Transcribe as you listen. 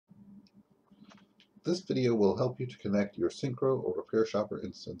This video will help you to connect your Syncro or Repairshopr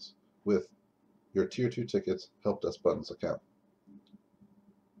instance with your Tier 2 Tickets helpdeskbuttons account.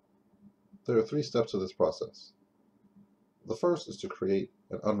 There are 3 steps to this process. The first is to create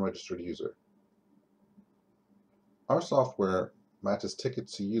an unregistered user. Our software matches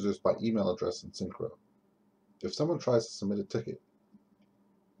tickets to users by email address in Syncro. If someone tries to submit a ticket,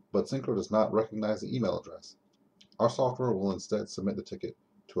 but Syncro does not recognize the email address, our software will instead submit the ticket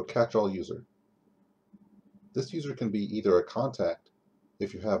to a catch-all user. This user can be either a contact,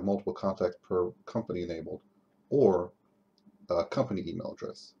 if you have multiple contacts per company enabled, or a company email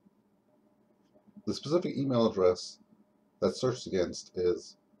address. The specific email address that's searched against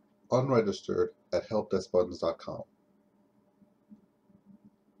is unregistered@helpdeskbuttons.com.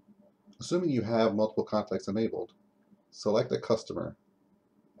 Assuming you have multiple contacts enabled, select a customer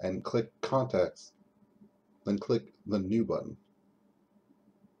and click Contacts, then click the New button.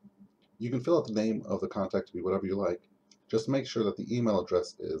 You can fill out the name of the contact to be whatever you like. Just make sure that the email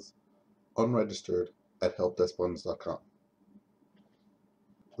address is unregistered@helpdeskbuttons.com.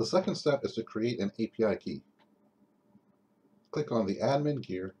 The second step is to create an API key. Click on the Admin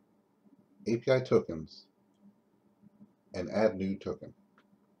gear, API Tokens, and Add New Token.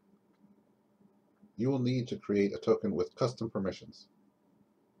 You will need to create a token with custom permissions.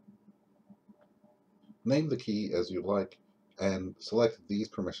 Name the key as you like and select these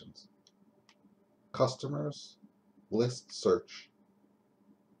permissions: Customers, List Search,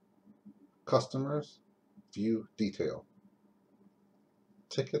 Customers, View Detail,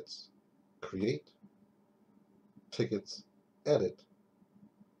 Tickets, Create, Tickets, Edit,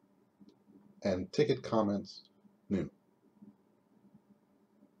 and Ticket Comments, New.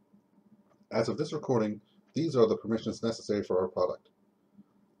 As of this recording, these are the permissions necessary for our product.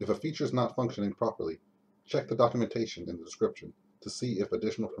 If a feature is not functioning properly, check the documentation in the description to see if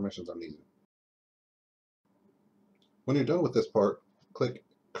additional permissions are needed. When you're done with this part, click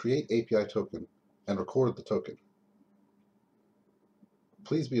Create API Token and record the token.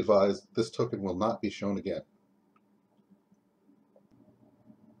 Please be advised this token will not be shown again.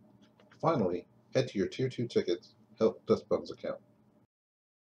 Finally, head to your Tier 2 Tickets helpdeskbuttons account.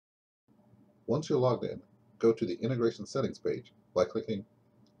 Once you're logged in, go to the Integration Settings page by clicking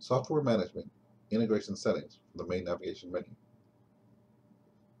Software Management Integration Settings from the main navigation menu.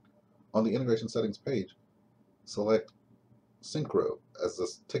 On the Integration Settings page, select Syncro as the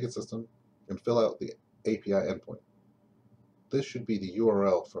ticket system and fill out the API endpoint. This should be the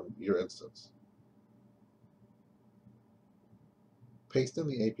URL from your instance. Paste in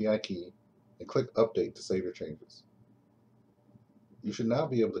the API key and click Update to save your changes. You should now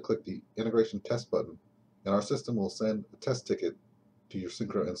be able to click the Integration Test button, and our system will send a test ticket to your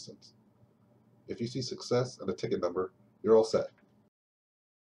Syncro instance. If you see success and a ticket number, you're all set.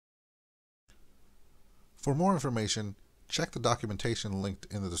 For more information, check the documentation linked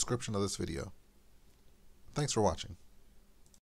in the description of this video. Thanks for watching.